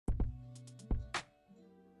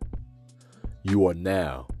You are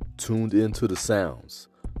now tuned into the sounds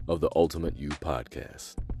of the Ultimate You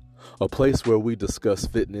podcast, a place where we discuss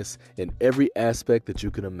fitness in every aspect that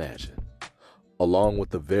you can imagine, along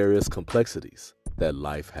with the various complexities that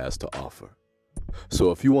life has to offer.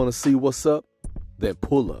 So if you want to see what's up, then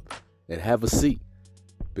pull up and have a seat,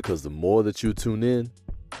 because the more that you tune in,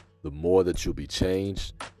 the more that you'll be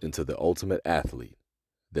changed into the ultimate athlete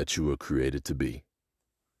that you were created to be.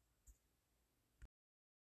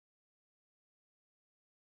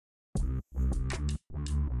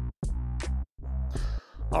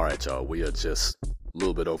 All right, y'all, we are just a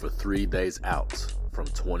little bit over 3 days out from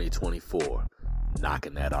 2024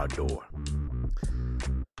 knocking at our door.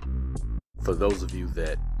 For those of you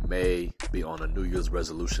that may be on a New Year's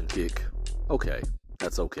resolution kick, okay,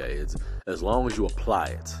 that's okay. It's as long as you apply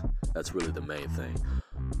it, that's really the main thing.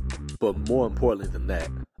 But more importantly than that,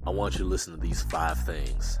 I want you to listen to these 5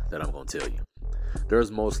 things that I'm going to tell you.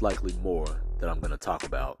 There's most likely more that I'm going to talk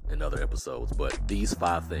about in other episodes, but these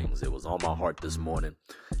 5 things, it was on my heart this morning,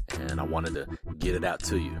 and I wanted to get it out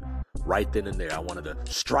to you right then and there. I wanted to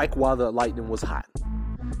strike while the lightning was hot,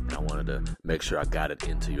 and I wanted to make sure I got it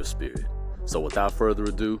into your spirit. So without further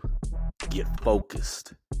ado, get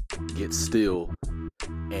focused, get still,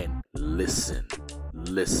 and listen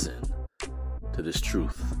to this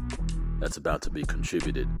truth that's about to be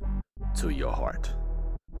contributed to your heart.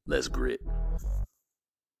 Let's grit.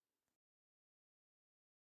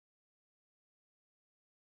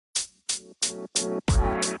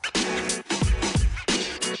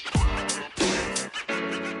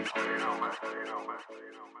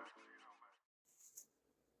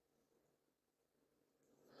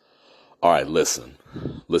 All right, listen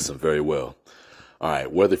very well. All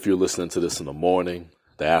right, whether if you're listening to this in the morning,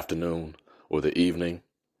 the afternoon, or the evening,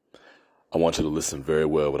 I want you to listen very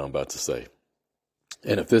well what I'm about to say.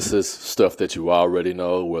 And if this is stuff that you already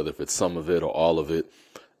know, whether if it's some of it or all of it,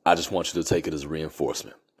 I just want you to take it as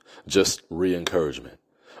reinforcement, just re-encouragement.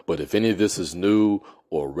 But if any of this is new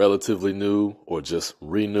or relatively new or just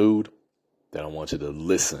renewed, then I want you to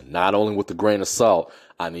listen, not only with a grain of salt.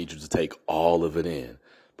 I need you to take all of it in,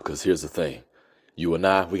 because here's the thing. You and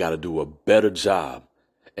I, we got to do a better job,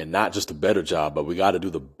 and not just a better job, but we got to do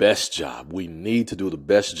the best job. We need to do the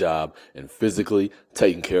best job in physically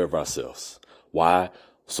taking care of ourselves. Why?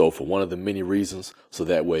 So for one of the many reasons, so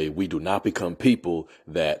that way we do not become people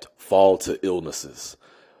that fall to illnesses,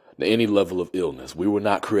 any level of illness. We were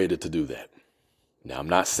not created to do that. Now, I'm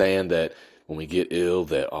not saying that when we get ill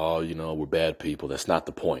that, we're bad people. That's not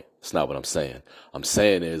the point. That's not what I'm saying. I'm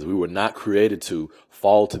saying is we were not created to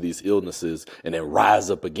fall to these illnesses and then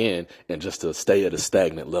rise up again and just to stay at a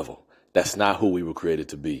stagnant level. That's not who we were created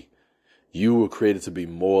to be. You were created to be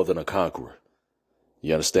more than a conqueror.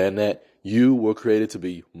 You understand that? You were created to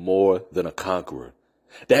be more than a conqueror.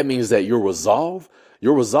 That means that your resolve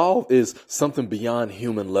is something beyond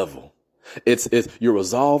human level. It's your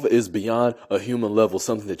resolve is beyond a human level,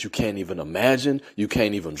 something that you can't even imagine. You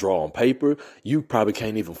can't even draw on paper. You probably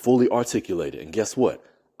can't even fully articulate it. And guess what?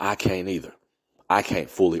 I can't either. I can't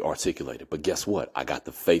fully articulate it. But guess what? I got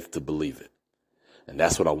the faith to believe it. And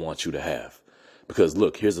that's what I want you to have. Because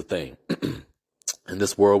look, here's the thing. In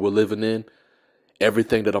this world we're living in,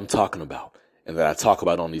 everything that I'm talking about and that I talk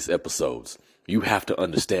about on these episodes, you have to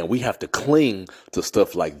understand we have to cling to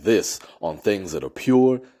stuff like this on things that are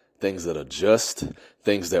pure, things that are just,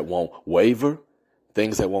 things that won't waver,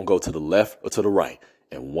 things that won't go to the left or to the right.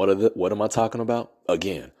 And what am I talking about?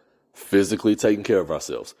 Again, physically taking care of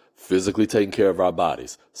ourselves, physically taking care of our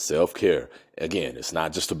bodies, self-care. Again, it's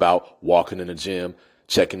not just about walking in the gym,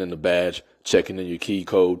 checking in the badge, checking in your key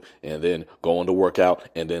code, and then going to work out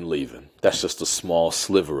and then leaving. That's just a small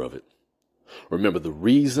sliver of it. Remember, the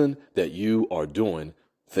reason that you are doing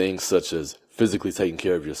things such as physically taking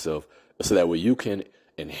care of yourself is so that way you can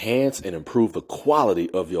enhance and improve the quality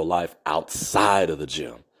of your life outside of the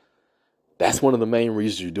gym. That's one of the main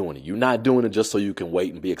reasons you're doing it. You're not doing it just so you can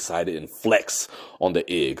wait and be excited and flex on the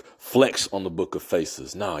egg, flex on the book of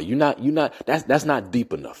faces. No, that's not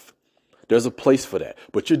deep enough. There's a place for that,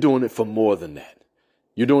 but you're doing it for more than that.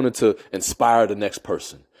 You're doing it to inspire the next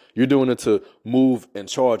person. You're doing it to move and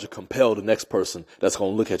charge or compel the next person that's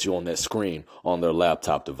going to look at you on that screen on their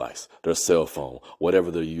laptop device, their cell phone,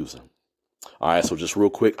 whatever they're using. All right, so just real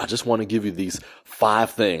quick, I just want to give you these 5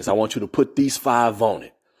 things. I want you to put these 5 on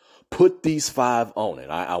it. Put these 5 on it.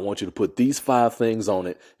 I want you to put these 5 things on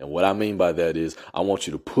it. And what I mean by that is I want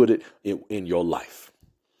you to put it in your life.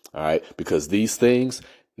 All right, because these things,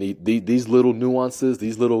 these little nuances,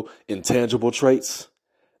 these little intangible traits,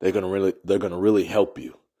 they're going to really help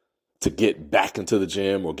you. to get back into the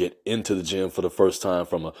gym or get into the gym for the first time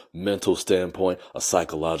from a mental standpoint, a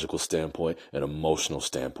psychological standpoint, an emotional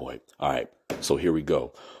standpoint. All right, so here we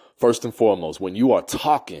go. First and foremost, when you are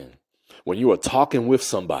talking with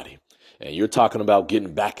somebody and you're talking about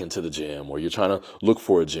getting back into the gym, or you're trying to look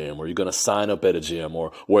for a gym, or you're going to sign up at a gym,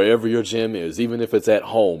 or wherever your gym is, even if it's at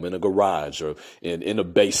home, in a garage, or in a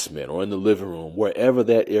basement, or in the living room, wherever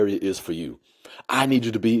that area is for you, I need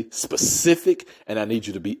you to be specific and I need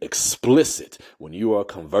you to be explicit when you are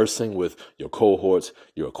conversing with your cohorts,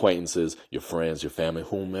 your acquaintances, your friends, your family,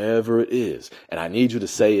 whomever it is. And I need you to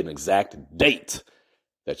say an exact date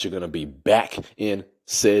that you're going to be back in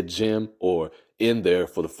said gym or in there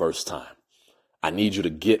for the first time. I need you to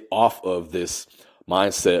get off of this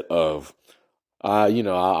mindset of,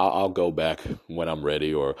 I'll go back when I'm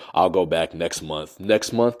ready, or I'll go back next month.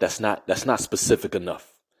 Next month, that's not specific enough.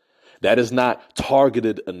 That is not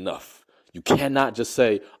targeted enough. You cannot just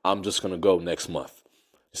say, I'm just going to go next month.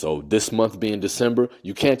 So this month being December,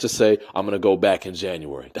 you can't just say, I'm going to go back in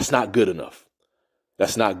January. That's not good enough.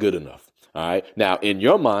 That's not good enough. All right. Now, in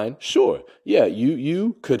your mind, sure. Yeah,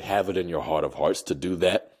 you could have it in your heart of hearts to do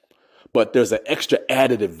that. But there's an extra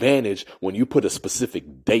added advantage when you put a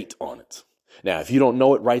specific date on it. Now, if you don't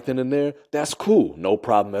know it right then and there, that's cool. No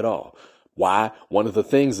problem at all. Why? One of the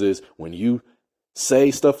things is when you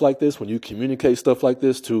say stuff like this, when you communicate stuff like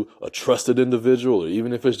this to a trusted individual, or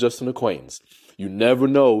even if it's just an acquaintance, you never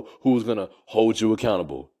know who's going to hold you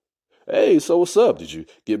accountable. Hey, so what's up? Did you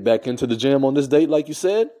get back into the gym on this date like you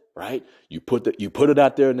said? Right? You put it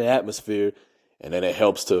out there in the atmosphere, and then it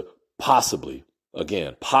helps to possibly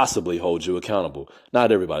hold you accountable.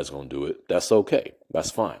 Not everybody's going to do it. That's okay.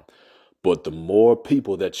 That's fine. But the more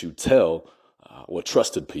people that you tell, or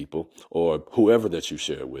trusted people, or whoever that you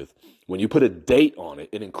share with, when you put a date on it,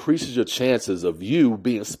 it increases your chances of you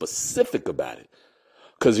being specific about it.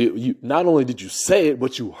 Because you not only did you say it,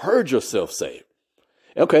 but you heard yourself say it.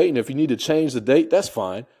 Okay, and if you need to change the date, that's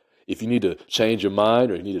fine. If you need to change your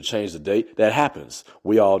mind or you need to change the date, that happens.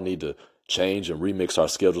 We all need to change and remix our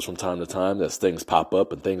schedules from time to time as things pop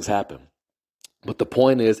up and things happen. But the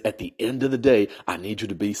point is, at the end of the day, I need you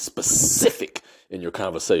to be specific in your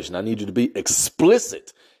conversation. I need you to be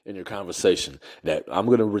explicit in your conversation that I'm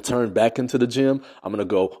going to return back into the gym. I'm going to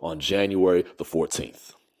go on January the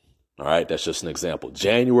 14th. All right. That's just an example.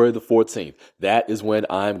 January the 14th. That is when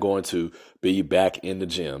I'm going to be back in the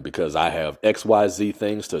gym because I have XYZ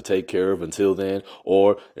things to take care of until then.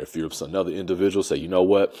 Or if you're another individual, say, you know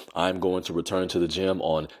what? I'm going to return to the gym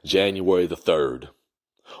on January the 3rd.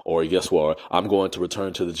 Or guess what? I'm going to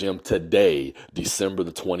return to the gym today, December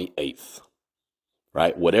the 28th.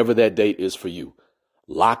 Right? Whatever that date is for you.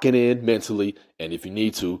 Lock it in mentally, and if you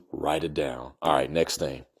need to, write it down. All right, next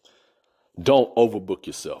thing. Don't overbook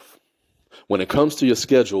yourself. When it comes to your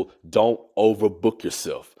schedule, don't overbook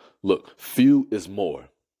yourself. Look, few is more.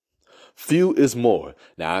 Few is more.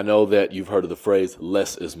 Now, I know that you've heard of the phrase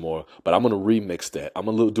less is more, but I'm going to remix that. I'm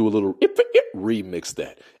going to do a little remix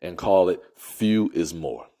that and call it few is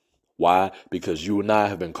more. Why? Because you and I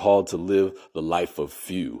have been called to live the life of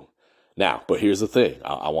few. Now, but here's the thing.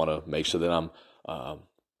 I want to make sure that I'm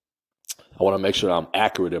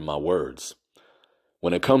accurate in my words.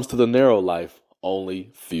 When it comes to the narrow life,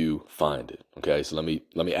 only few find it. Okay, so let me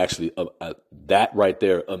actually that right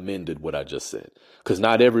there amended what I just said, because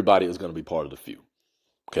not everybody is going to be part of the few.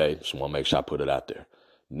 Okay, just want to make sure I put it out there.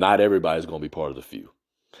 Not everybody is going to be part of the few.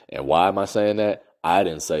 And why am I saying that? I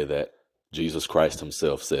didn't say that. Jesus Christ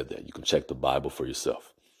himself said that. You can check the Bible for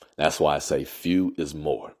yourself. That's why I say few is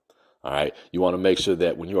more. All right. You want to make sure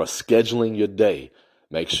that when you are scheduling your day,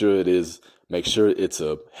 make sure it's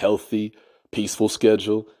a healthy, peaceful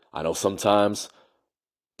schedule. I know sometimes,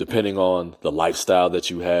 depending on the lifestyle that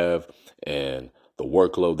you have and the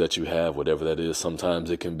workload that you have, whatever that is, sometimes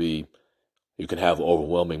you can have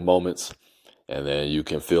overwhelming moments, and then you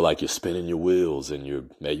can feel like you're spinning your wheels and you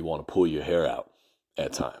want to pull your hair out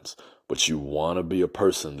at times. But you want to be a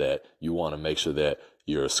person that you want to make sure that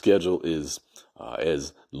your schedule is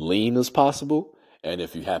as lean as possible. And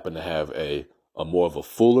if you happen to have a more of a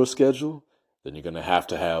fuller schedule, then you're going to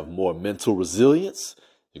have more mental resilience.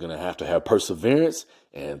 You're going to have perseverance.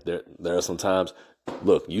 And there are some times,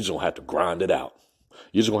 look, you just don't have to grind it out.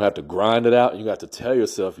 You're just going to have to grind it out. And you got to tell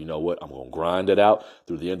yourself, you know what, I'm going to grind it out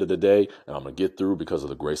through the end of the day, and I'm going to get through because of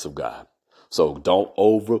the grace of God. So don't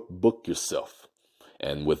overbook yourself.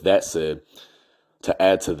 And with that said, to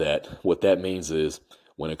add to that, what that means is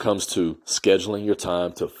when it comes to scheduling your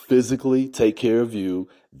time to physically take care of you,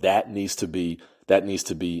 that needs to be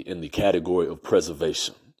in the category of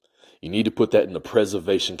preservation. You need to put that in the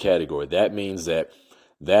preservation category. That means that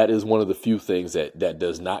That is one of the few things that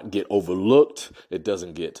does not get overlooked. It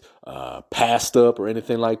doesn't get passed up or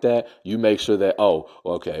anything like that. You make sure that,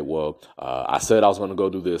 I said I was going to go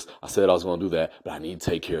do this. I said I was going to do that, but I need to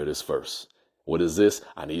take care of this first. What is this?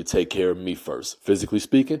 I need to take care of me first. Physically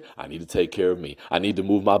speaking, I need to take care of me. I need to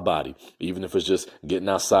move my body, even if it's just getting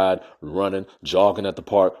outside, running, jogging at the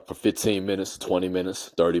park for 15 minutes, 20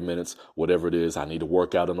 minutes, 30 minutes, whatever it is. I need to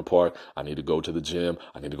work out in the park. I need to go to the gym.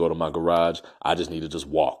 I need to go to my garage. I just need to just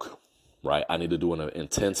walk, right? I need to do an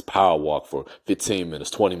intense power walk for 15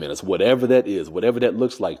 minutes, 20 minutes, whatever that is, whatever that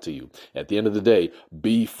looks like to you. At the end of the day,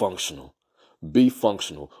 be functional. Be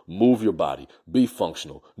functional. Move your body. Be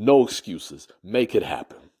functional. No excuses. Make it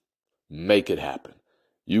happen. Make it happen.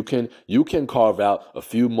 You can carve out a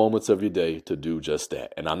few moments of your day to do just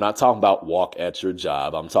that. And I'm not talking about walk at your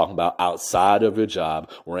job. I'm talking about outside of your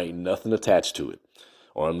job where ain't nothing attached to it.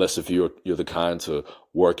 Or unless if you're the kind to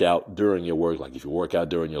work out during your work, like if you work out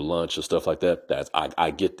during your lunch or stuff like that,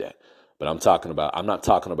 I get that. But I'm not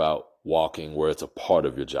talking about walking where it's a part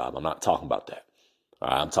of your job. I'm not talking about that. All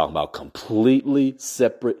right, I'm talking about completely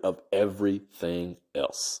separate of everything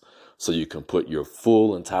else. So you can put your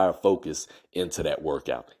full entire focus into that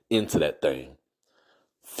workout, into that thing.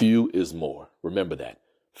 Few is more. Remember that.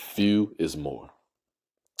 Few is more.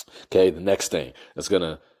 Okay, the next thing that's going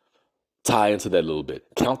to tie into that a little bit.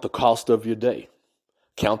 Count the cost of your day.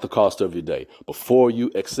 Count the cost of your day. Before you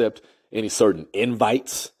accept any certain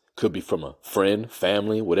invites, could be from a friend,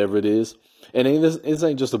 family, whatever it is. And it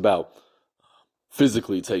ain't just about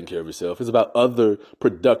physically taking care of yourself. It's about other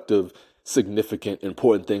productive, significant,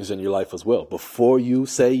 important things in your life as well. Before you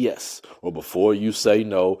say yes, or before you say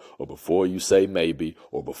no, or before you say maybe,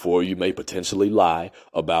 or before you may potentially lie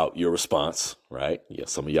about your response, right? Yeah,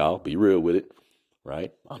 some of y'all be real with it,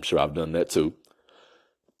 right? I'm sure I've done that too.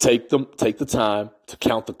 Take the time to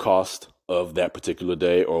count the cost of that particular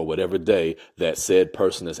day or whatever day that said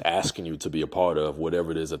person is asking you to be a part of,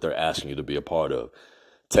 whatever it is that they're asking you to be a part of.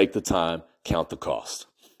 Take the time, count the cost.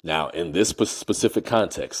 Now, in this specific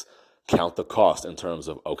context, count the cost in terms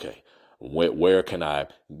of, okay, where can I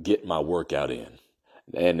get my workout in?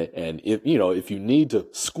 And if you need to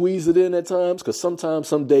squeeze it in at times, because sometimes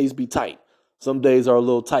some days be tight. Some days are a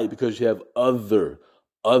little tight because you have other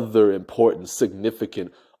important,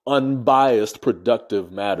 significant, unbiased,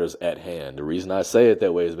 productive matters at hand. The reason I say it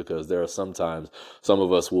that way is because there are sometimes some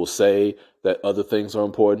of us will say that other things are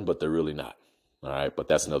important, but they're really not. All right. But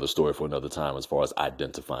that's another story for another time as far as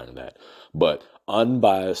identifying that. But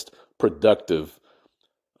unbiased, productive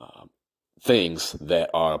things that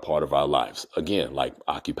are a part of our lives. Again, like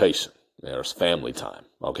occupation, there's family time.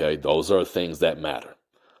 OK, those are things that matter.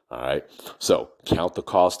 All right. So count the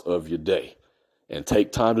cost of your day and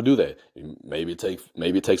take time to do that. Maybe it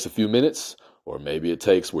takes a few minutes, or maybe it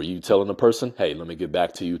takes where you telling a person, hey, let me get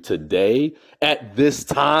back to you today at this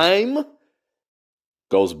time.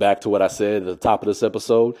 Goes back to what I said at the top of this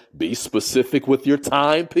episode. Be specific with your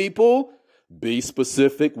time, people. Be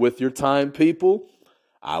specific with your time, people.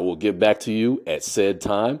 I will get back to you at said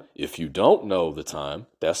time. If you don't know the time,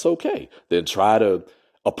 that's okay. Then try to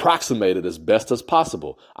approximate it as best as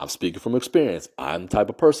possible. I'm speaking from experience. I'm the type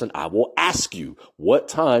of person, I will ask you, what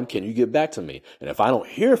time can you get back to me? And if I don't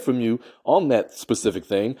hear from you on that specific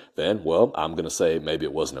thing, then, well, I'm going to say maybe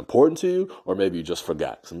it wasn't important to you, or maybe you just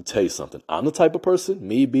forgot. So let me tell you something. I'm the type of person,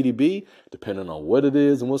 me, BDB, depending on what it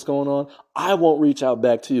is and what's going on, I won't reach out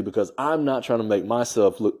back to you because I'm not trying to make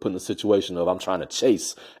myself put in a situation of I'm trying to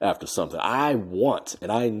chase after something. I want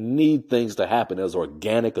and I need things to happen as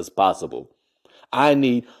organic as possible. I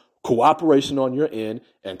need cooperation on your end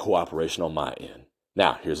and cooperation on my end.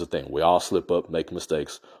 Now, here's the thing. We all slip up, make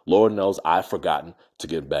mistakes. Lord knows I've forgotten to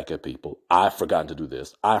get back at people. I've forgotten to do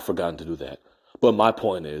this. I've forgotten to do that. But my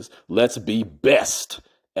point is, let's be best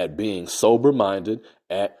at being sober-minded,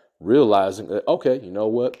 at realizing that, okay, you know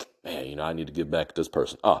what? Man, I need to get back at this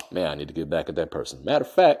person. Oh, man, I need to get back at that person. Matter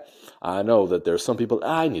of fact, I know that there's some people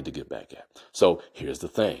I need to get back at. So here's the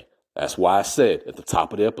thing. That's why I said at the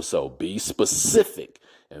top of the episode, be specific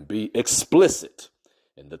and be explicit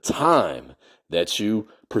in the time that you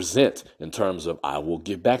present in terms of I will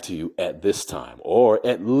get back to you at this time, or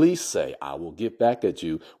at least say I will get back at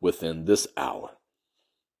you within this hour.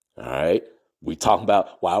 All right. We talking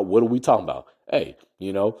about, wow, what are we talking about? Hey,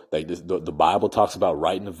 the Bible talks about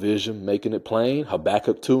writing a vision, making it plain,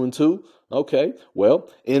 Habakkuk 2:2. Okay, well,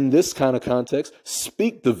 in this kind of context,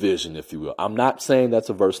 speak the vision, if you will. I'm not saying that's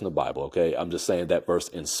a verse in the Bible, okay? I'm just saying that verse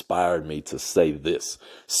inspired me to say this.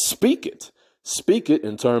 Speak it. Speak it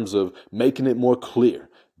in terms of making it more clear,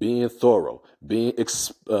 being thorough, being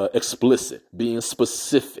explicit, being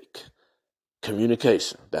specific.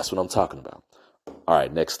 Communication, that's what I'm talking about. All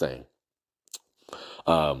right, next thing.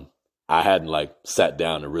 I hadn't sat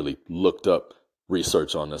down and really looked up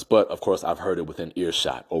research on this, but of course I've heard it within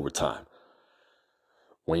earshot over time.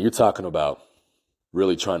 When you're talking about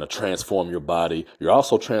really trying to transform your body, you're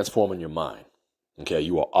also transforming your mind. Okay,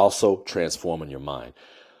 you are also transforming your mind.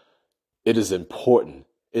 It is important.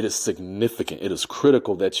 It is significant. It is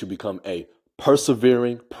critical that you become a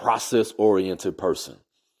persevering, process-oriented person.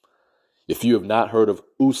 If you have not heard of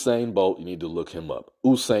Usain Bolt, you need to look him up.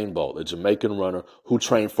 Usain Bolt, a Jamaican runner who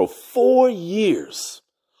trained for 4 years.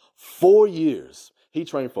 4 years. He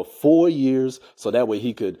trained for 4 years so that way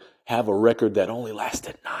he could have a record that only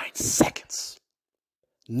lasted 9 seconds.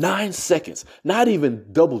 9 seconds, not even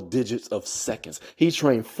double digits of seconds. He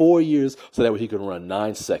trained 4 years so that way he could run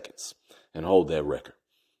 9 seconds and hold that record.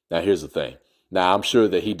 Now, here's the thing. Now, I'm sure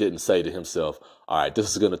that he didn't say to himself, all right, this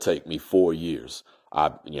is going to take me 4 years.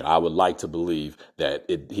 I would like to believe that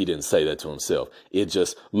he didn't say that to himself. It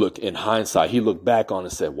just in hindsight, he looked back on it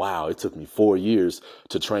and said, wow, it took me 4 years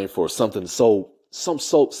to train for something so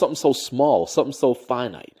small, something so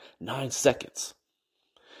finite, 9 seconds.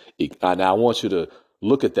 Now I want you to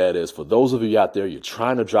look at that as, for those of you out there, you're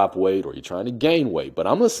trying to drop weight or you're trying to gain weight, but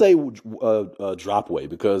I'm going to say drop weight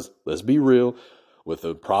because let's be real. With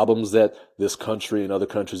the problems that this country and other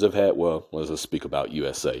countries have had, well, let's just speak about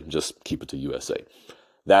USA. Just keep it to USA.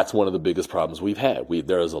 That's one of the biggest problems we've had.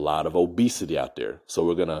 There is a lot of obesity out there. So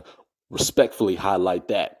we're going to respectfully highlight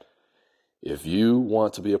that. If you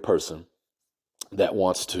want to be a person that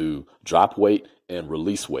wants to drop weight and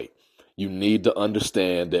release weight, you need to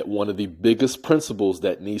understand that one of the biggest principles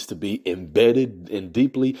that needs to be embedded and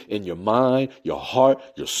deeply in your mind, your heart,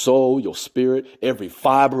 your soul, your spirit, every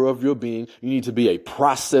fiber of your being, you need to be a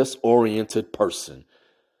process-oriented person.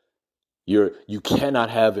 You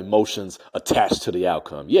cannot have emotions attached to the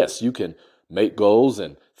outcome. Yes, you can make goals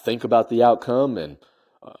and think about the outcome and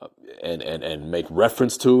make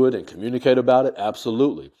reference to it and communicate about it.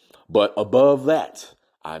 Absolutely. But above that,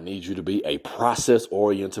 I need you to be a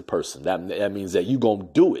process-oriented person. That means that you're going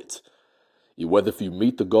to do it, whether if you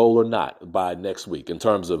meet the goal or not by next week, in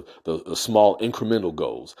terms of the small incremental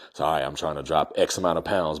goals. So, all right, I'm trying to drop X amount of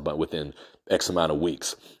pounds, but within X amount of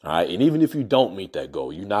weeks. All right. And even if you don't meet that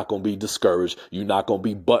goal, you're not going to be discouraged. You're not going to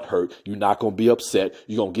be butthurt. You're not going to be upset.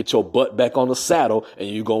 You're going to get your butt back on the saddle and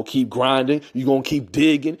you're going to keep grinding. You're going to keep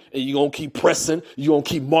digging and you're going to keep pressing. You're going to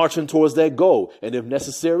keep marching towards that goal. And if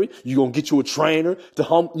necessary, you're going to get you a trainer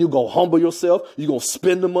you're going to humble yourself. You're going to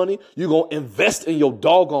spend the money. You're going to invest in your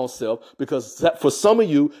doggone self, because for some of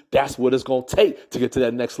you, that's what it's going to take to get to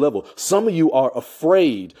that next level. Some of you are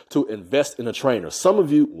afraid to invest in a trainer. Some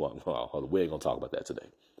of you, we ain't going to talk about that today.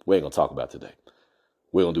 We ain't going to talk about it today.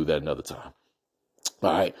 We're going to do that another time.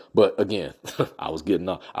 All right. But again, I was getting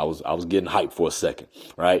hyped for a second.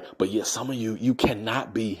 Right. But yeah, some of you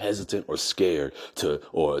cannot be hesitant or scared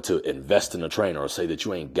to invest in a trainer, or say that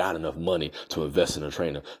you ain't got enough money to invest in a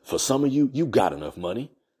trainer. For some of you, you got enough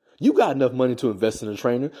money. You got enough money to invest in a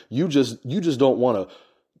trainer. You just don't want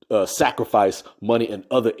to sacrifice money in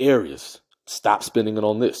other areas. Stop spending it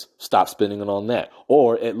on this. Stop spending it on that.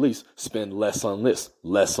 Or at least spend less on this,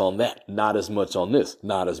 less on that. Not as much on this,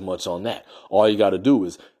 not as much on that. All you got to do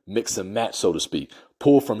is mix and match, so to speak.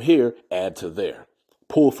 Pull from here, add to there.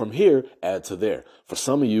 Pull from here, add to there. For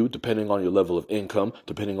some of you, depending on your level of income,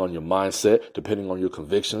 depending on your mindset, depending on your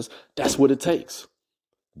convictions, that's what it takes.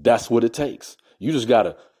 That's what it takes. You just got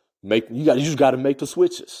to make the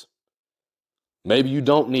switches. Maybe you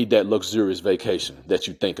don't need that luxurious vacation that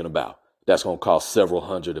you're thinking about. That's going to cost several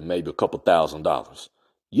hundred and maybe a couple $1,000s.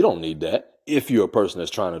 You don't need that if you're a person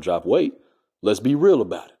that's trying to drop weight. Let's be real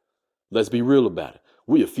about it. Let's be real about it.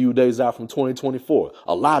 We're a few days out from 2024.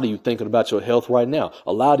 A lot of you thinking about your health right now.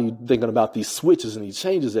 A lot of you thinking about these switches and these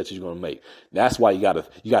changes that you're going to make. That's why you got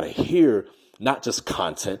to hear not just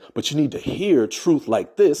content, but you need to hear truth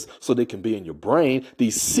like this so they can be in your brain.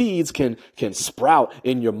 These seeds can sprout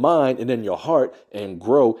in your mind and in your heart and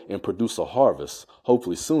grow and produce a harvest,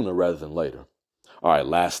 hopefully sooner rather than later. All right,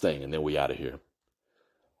 last thing, and then we out of here.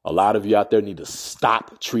 A lot of you out there need to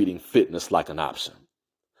stop treating fitness like an option.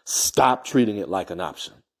 Stop treating it like an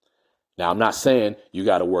option. Now, I'm not saying you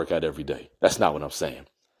got to work out every day. That's not what I'm saying.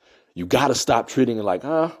 You got to stop treating it like,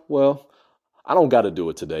 I don't got to do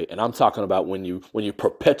it today. And I'm talking about when you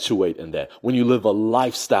perpetuate in that, when you live a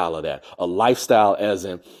lifestyle of that, a lifestyle as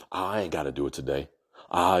in, I ain't got to do it today.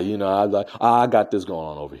 I got this going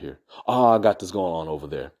on over here. I got this going on over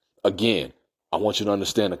there. Again, I want you to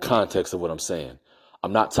understand the context of what I'm saying.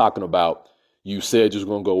 I'm not talking about you said you was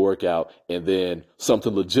going to go work out, and then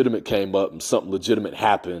something legitimate came up and something legitimate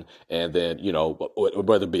happened. And then,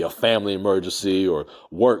 whether it be a family emergency or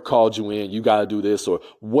work called you in, you got to do this or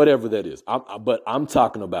whatever that is. But I'm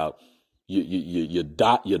talking about you're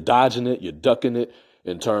dodging it, you're ducking it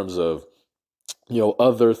in terms of,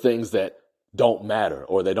 other things that don't matter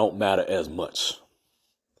or they don't matter as much.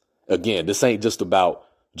 Again, this ain't just about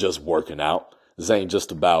just working out. This ain't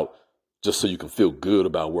just about just so you can feel good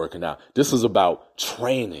about working out. This is about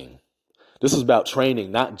training. This is about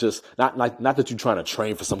training, not that you're trying to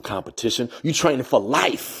train for some competition. You're training for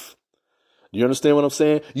life. You understand what I'm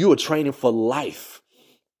saying? You are training for life.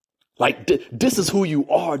 Like this is who you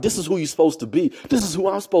are. This is who you're supposed to be. This is who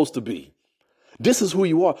I'm supposed to be. This is who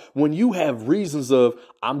you are. When you have reasons of,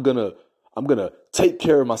 I'm going to take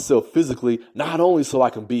care of myself physically, not only so I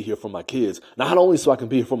can be here for my kids, not only so I can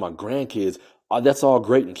be here for my grandkids. That's all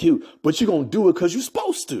great and cute, but you're going to do it because you're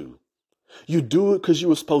supposed to. You do it because you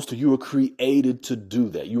were supposed to. You were created to do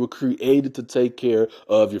that. You were created to take care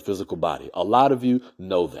of your physical body. A lot of you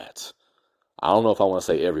know that. I don't know if I want to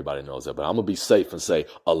say everybody knows that, but I'm going to be safe and say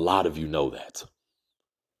a lot of you know that.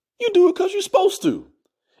 You do it because you're supposed to,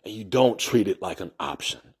 and you don't treat it like an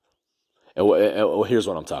option. And here's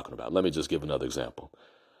what I'm talking about. Let me just give another example.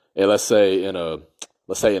 And let's say in a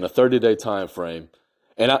 30-day time frame,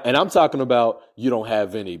 and I'm talking about you don't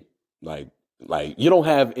have any like you don't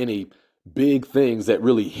have any big things that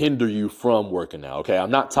really hinder you from working out. Okay,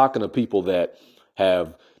 I'm not talking to people that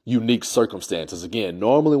have unique circumstances. Again,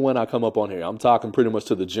 normally when I come up on here, I'm talking pretty much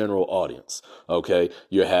to the general audience. Okay,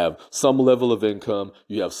 you have some level of income,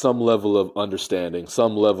 you have some level of understanding,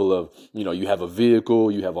 some level of, you have a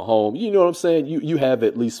vehicle, you have a home, you know what I'm saying? You have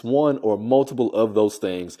at least one or multiple of those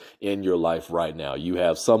things in your life right now. You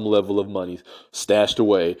have some level of money stashed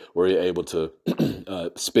away where you're able to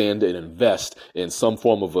spend and invest in some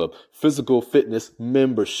form of a physical fitness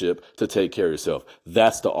membership to take care of yourself.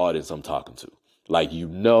 That's the audience I'm talking to. Like,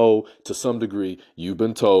 to some degree, you've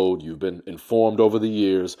been told, you've been informed over the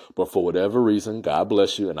years, but for whatever reason, God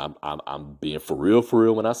bless you. And I'm being for real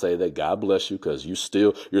when I say that. God bless you, because you're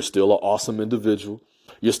still an awesome individual.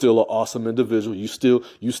 You're still an awesome individual. You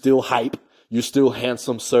still hype. You're still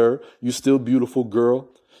handsome, sir. You're still beautiful, girl.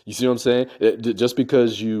 You see what I'm saying? Just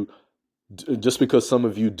because some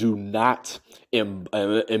of you do not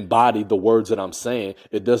embody the words that I'm saying,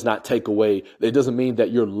 it does not take away. It doesn't mean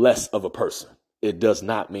that you're less of a person. It does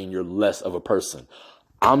not mean you're less of a person.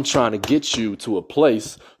 I'm trying to get you to a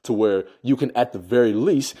place to where you can, at the very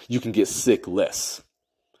least, you can get sick less.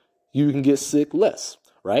 You can get sick less,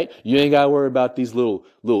 right? You ain't got to worry about these little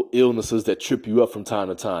illnesses that trip you up from time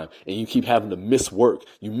to time, and you keep having to miss work.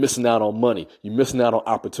 You're missing out on money. You're missing out on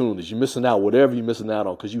opportunities. You're missing out whatever you're missing out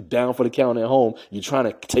on because you're down for the count at home. You're trying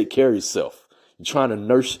to take care of yourself. You're trying to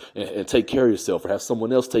nurse and take care of yourself, or have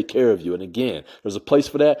someone else take care of you. And again, there's a place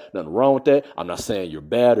for that. Nothing wrong with that. I'm not saying you're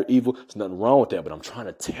bad or evil. There's nothing wrong with that. But I'm trying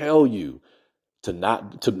to tell you to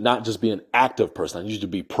not just be an active person. I need you to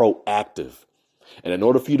be proactive. And in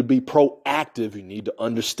order for you to be proactive, you need to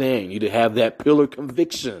understand. You need to have that pillar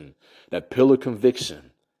conviction that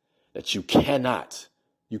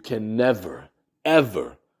you can never,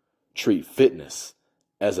 ever treat fitness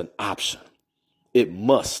as an option. It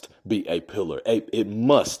must be a pillar. It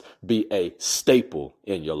must be a staple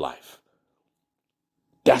in your life.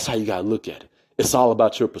 That's how you got to look at it. It's all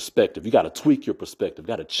about your perspective. You got to tweak your perspective. You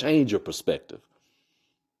got to change your perspective.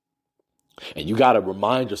 And you got to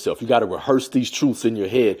remind yourself, you got to rehearse these truths in your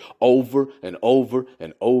head over and over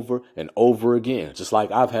and over and over again. Just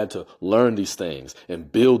like I've had to learn these things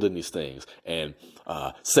and build in these things and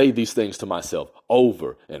say these things to myself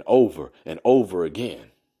over and over and over again.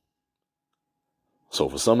 So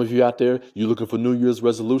for some of you out there, you looking for New Year's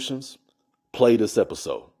resolutions, play this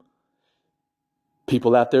episode.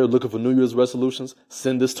 People out there looking for New Year's resolutions,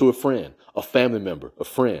 send this to a friend, a family member, a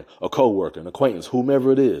friend, a coworker, an acquaintance,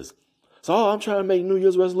 whomever it is. So, I'm trying to make New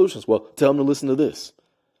Year's resolutions. Well, tell them to listen to this.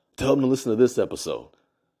 Tell them to listen to this episode.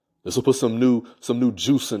 This will put some new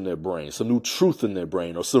juice in their brain, some new truth in their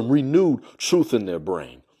brain, or some renewed truth in their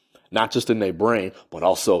brain. Not just in their brain, but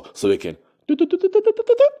also so it can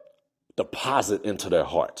deposit into their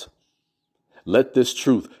heart. Let this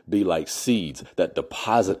truth be like seeds that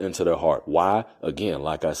deposit into their heart. Why? Again,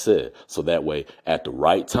 like I said, so that way at the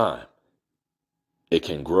right time, it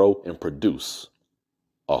can grow and produce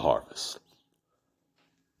a harvest.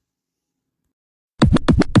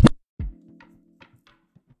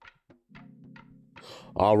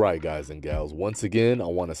 All right, guys and gals. Once again, I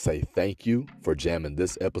want to say thank you for jamming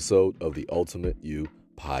this episode of the Ultimate You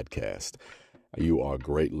podcast. You are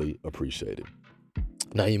greatly appreciated.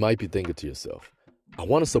 Now, you might be thinking to yourself, I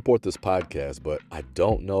want to support this podcast, but I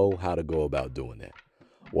don't know how to go about doing that.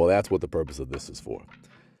 Well, that's what the purpose of this is for.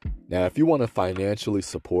 Now, if you want to financially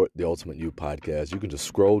support the Ultimate You podcast, you can just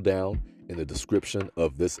scroll down in the description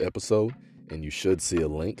of this episode, and you should see a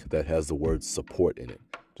link that has the word support in it.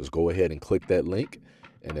 Just go ahead and click that link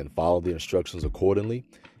and then follow the instructions accordingly,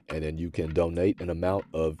 and then you can donate an amount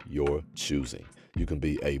of your choosing. You can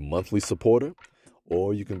be a monthly supporter,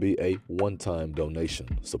 or you can be a one-time donation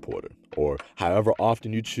supporter, or however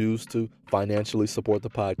often you choose to financially support the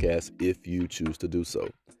podcast if you choose to do so.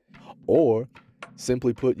 Or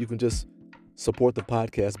simply put, you can just support the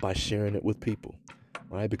podcast by sharing it with people,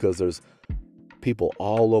 right? Because there's people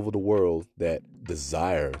all over the world that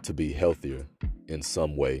desire to be healthier in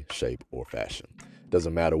some way, shape, or fashion.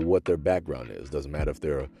 Doesn't matter what their background is. Doesn't matter if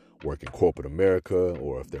they're working corporate America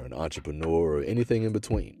or if they're an entrepreneur or anything in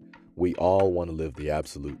between. We all want to live the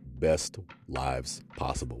absolute best lives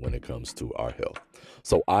possible when it comes to our health.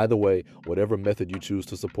 So either way, whatever method you choose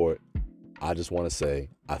to support, I just want to say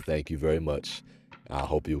I thank you very much. I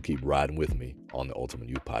hope you'll keep riding with me on the Ultimate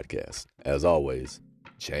You podcast. As always,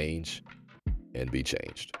 change and be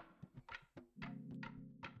changed.